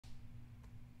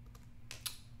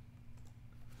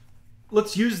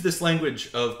let's use this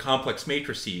language of complex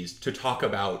matrices to talk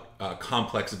about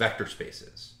complex vector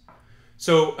spaces.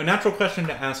 So a natural question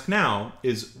to ask now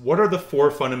is, what are the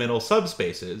four fundamental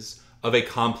subspaces of a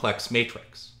complex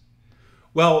matrix?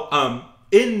 Well,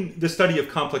 in the study of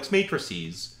complex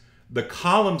matrices, the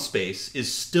column space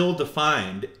is still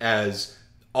defined as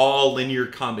all linear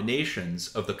combinations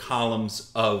of the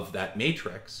columns of that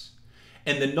matrix.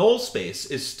 And the null space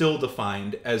is still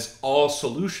defined as all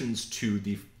solutions to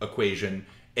the equation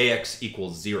AX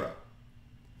equals 0.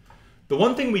 The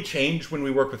one thing we change when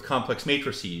we work with complex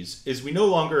matrices is we no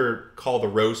longer call the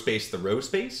row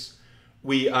space.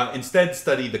 We instead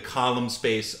study the column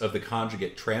space of the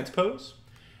conjugate transpose.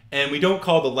 And we don't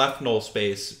call the left null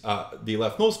space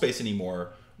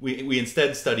anymore. We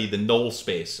instead study the null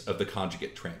space of the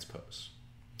conjugate transpose.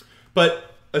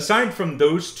 But aside from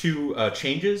those two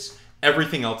changes,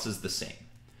 everything else is the same.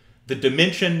 The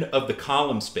dimension of the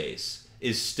column space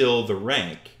is still the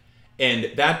rank,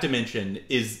 and that dimension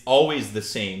is always the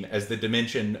same as the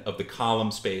dimension of the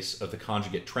column space of the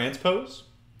conjugate transpose.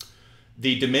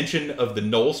 The dimension of the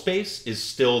null space is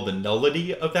still the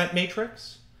nullity of that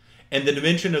matrix, and the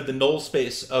dimension of the null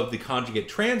space of the conjugate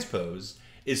transpose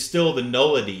is still the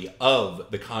nullity of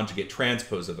the conjugate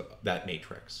transpose of that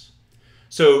matrix.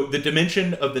 So the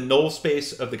dimension of the null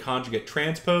space of the conjugate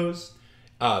transpose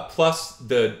plus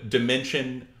the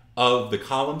dimension of the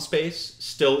column space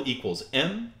still equals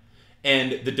M,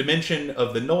 and the dimension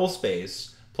of the null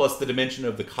space plus the dimension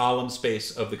of the column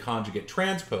space of the conjugate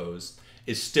transpose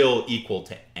is still equal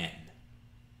to N.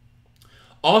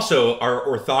 Also, our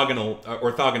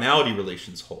orthogonality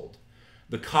relations hold.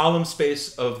 The column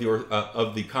space of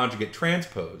the conjugate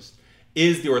transpose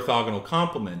is the orthogonal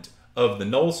complement of the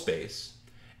null space,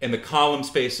 and the column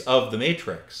space of the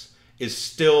matrix is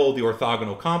still the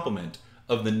orthogonal complement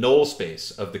of the null space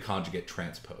of the conjugate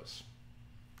transpose.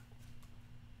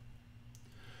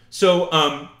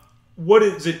 So what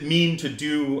does it mean to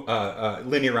do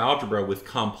linear algebra with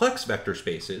complex vector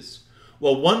spaces?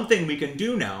 Well, one thing we can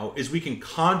do now is we can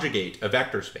conjugate a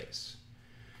vector space.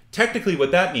 Technically,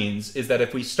 what that means is that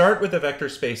if we start with a vector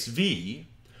space V,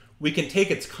 we can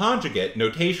take its conjugate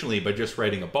notationally by just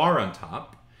writing a bar on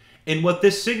top. And what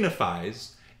this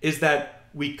signifies is that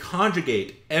we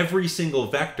conjugate every single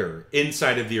vector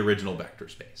inside of the original vector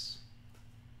space.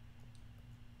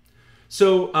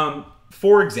 So,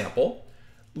 for example,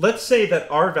 let's say that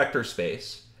our vector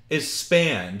space is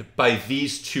spanned by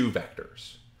these two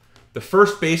vectors. The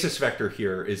first basis vector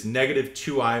here is negative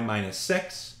 2i minus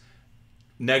 6,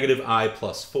 negative I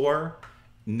plus 4,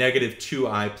 negative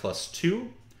 2i plus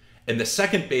 2. And the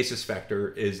second basis vector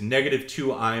is negative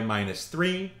 2i minus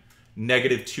 3,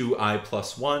 negative 2i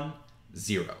plus 1,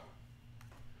 0.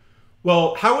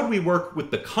 Well, how would we work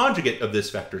with the conjugate of this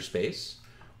vector space?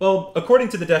 Well, according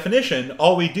to the definition,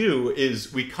 all we do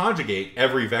is we conjugate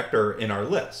every vector in our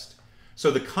list.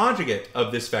 So the conjugate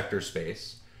of this vector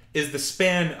space is the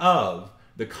span of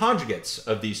the conjugates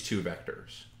of these two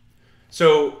vectors.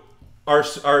 So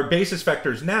our basis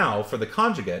vectors now for the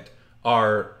conjugate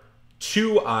are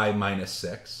 2i minus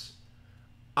 6,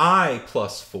 I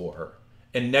plus 4,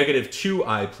 and negative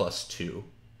 2i plus 2.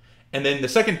 And then the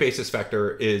second basis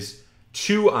vector is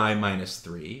 2i minus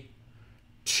 3,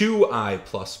 2i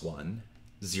plus 1,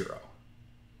 0.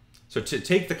 So to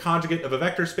take the conjugate of a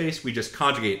vector space, we just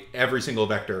conjugate every single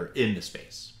vector in the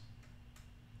space.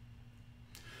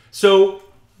 So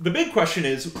the big question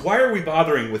is, why are we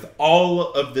bothering with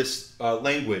all of this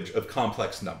language of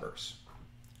complex numbers?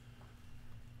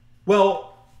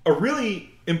 Well, a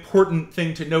really important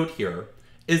thing to note here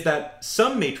is that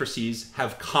some matrices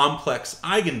have complex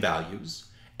eigenvalues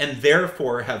and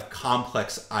therefore have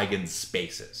complex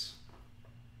eigenspaces.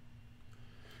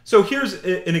 So here's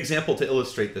an example to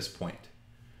illustrate this point.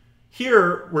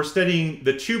 Here we're studying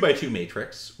the 2 by 2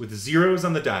 matrix with zeros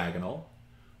on the diagonal,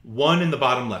 1 in the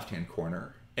bottom left-hand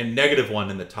corner, and negative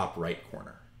 1 in the top right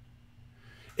corner.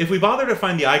 If we bother to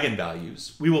find the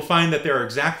eigenvalues, we will find that there are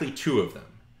exactly two of them,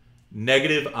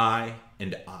 negative I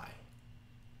and I.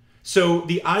 So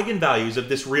the eigenvalues of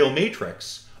this real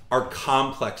matrix are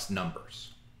complex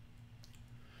numbers.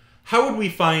 How would we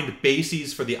find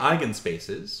bases for the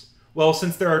eigenspaces? Well,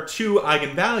 since there are two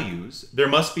eigenvalues, there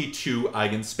must be two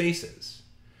eigenspaces.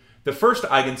 The first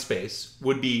eigenspace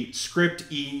would be script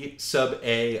E sub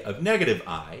A of negative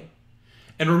I.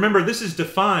 And remember, this is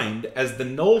defined as the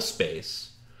null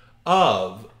space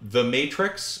of the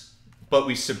matrix, but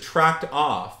we subtract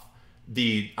off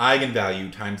the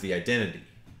eigenvalue times the identity.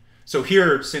 So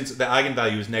here, since the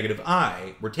eigenvalue is negative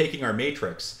I, we're taking our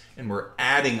matrix and we're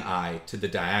adding I to the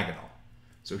diagonal.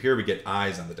 So here we get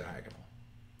I's on the diagonal.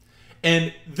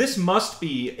 And this must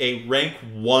be a rank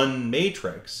 1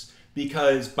 matrix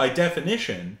because by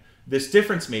definition, this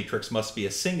difference matrix must be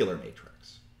a singular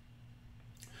matrix.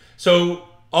 So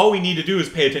all we need to do is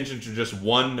pay attention to just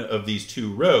one of these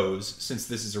two rows since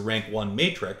this is a rank 1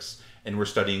 matrix and we're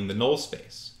studying the null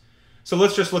space. So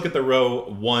let's just look at the row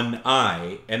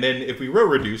 1i, and then if we row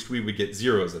reduced, we would get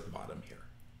zeros at the bottom here.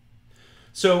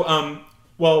 So,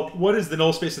 well, what is the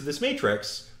null space of this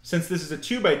matrix? Since this is a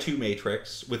 2 by 2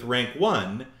 matrix with rank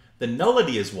 1, the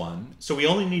nullity is 1, so we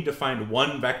only need to find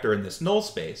one vector in this null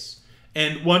space,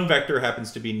 and one vector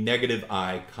happens to be negative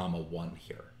I, comma 1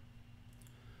 here.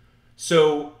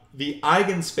 So the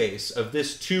eigenspace of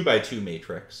this 2 by 2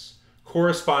 matrix,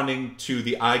 corresponding to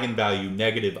the eigenvalue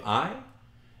negative I,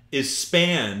 is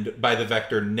spanned by the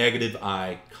vector negative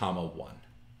I, comma 1.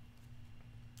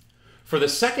 For the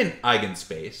second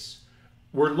eigenspace,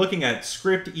 we're looking at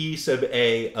script E sub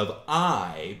A of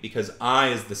I, because I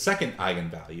is the second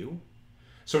eigenvalue.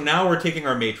 So now we're taking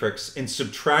our matrix and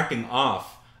subtracting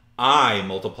off I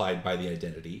multiplied by the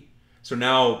identity. So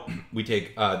now we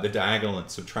take the diagonal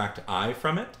and subtract I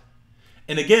from it.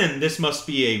 And again, this must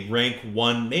be a rank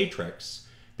 1 matrix,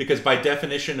 because by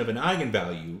definition of an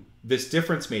eigenvalue, this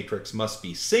difference matrix must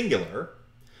be singular.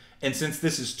 And since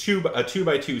this is a 2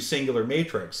 by 2 singular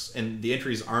matrix, and the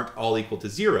entries aren't all equal to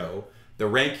 0, the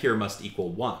rank here must equal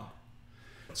 1.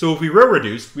 So if we row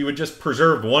reduced, we would just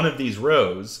preserve one of these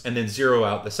rows and then zero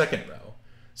out the second row.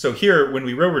 So here, when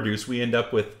we row reduce, we end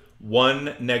up with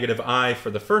 1 negative I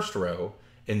for the first row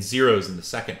and zeros in the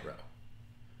second row.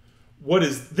 What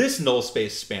is this null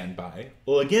space spanned by?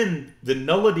 Well, again, the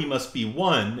nullity must be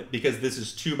 1 because this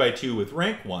is 2 by 2 with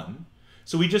rank 1.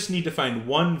 So we just need to find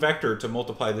one vector to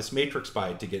multiply this matrix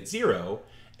by to get 0,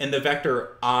 and the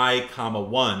vector I, comma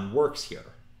 1 works here.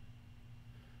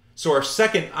 So our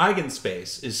second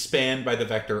eigenspace is spanned by the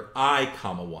vector I,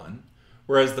 comma 1,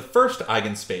 whereas the first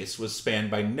eigenspace was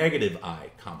spanned by negative I,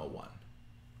 comma 1.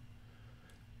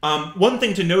 One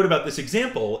thing to note about this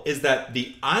example is that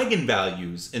the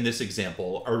eigenvalues in this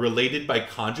example are related by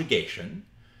conjugation.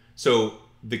 So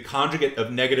the conjugate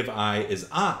of negative I is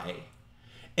I.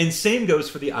 And same goes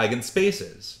for the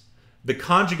eigenspaces. The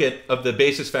conjugate of the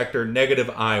basis vector negative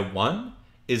I1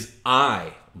 is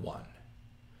I1.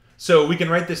 So we can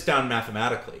write this down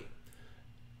mathematically.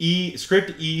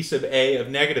 Script E sub A of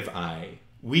negative I,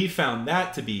 we found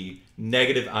that to be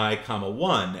negative I, comma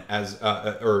 1, as,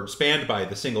 or spanned by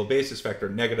the single basis vector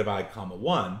negative I, comma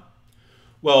 1.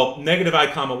 Well, negative I,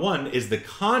 comma 1 is the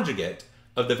conjugate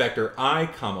of the vector I,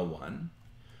 comma 1.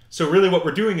 So really what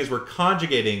we're doing is we're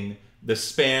conjugating the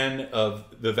span of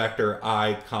the vector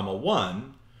I, comma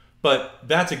 1, but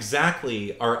that's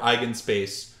exactly our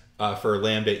eigenspace for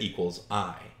lambda equals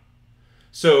I.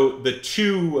 So the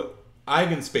two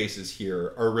eigenspaces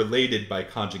here are related by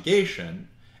conjugation,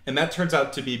 and that turns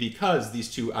out to be because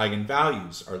these two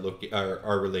eigenvalues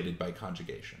are related by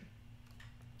conjugation.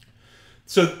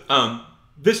 So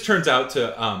this turns out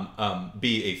to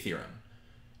be a theorem.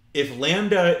 If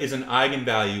lambda is an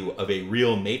eigenvalue of a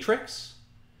real matrix,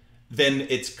 then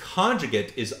its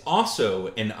conjugate is also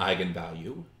an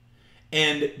eigenvalue,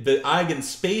 and the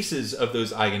eigenspaces of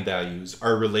those eigenvalues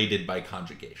are related by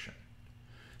conjugation.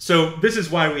 So this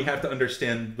is why we have to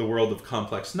understand the world of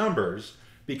complex numbers,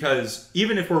 because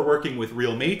even if we're working with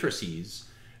real matrices,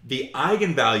 the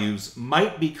eigenvalues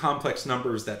might be complex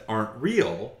numbers that aren't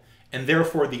real, and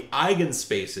therefore the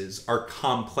eigenspaces are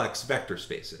complex vector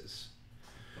spaces.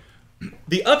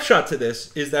 The upshot to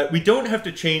this is that we don't have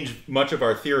to change much of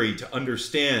our theory to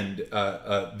understand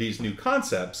these new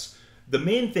concepts. The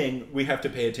main thing we have to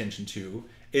pay attention to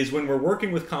is when we're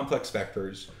working with complex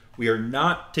vectors, we are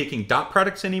not taking dot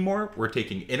products anymore, we're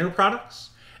taking inner products.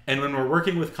 And when we're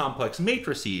working with complex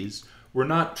matrices, we're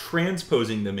not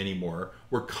transposing them anymore,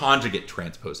 we're conjugate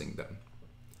transposing them.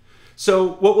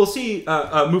 So what we'll see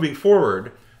moving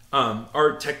forward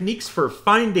are techniques for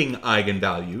finding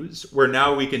eigenvalues, where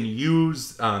now we can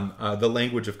use the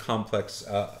language of complex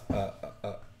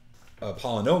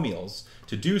polynomials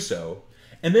to do so.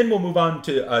 And then we'll move on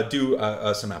to do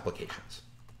some applications.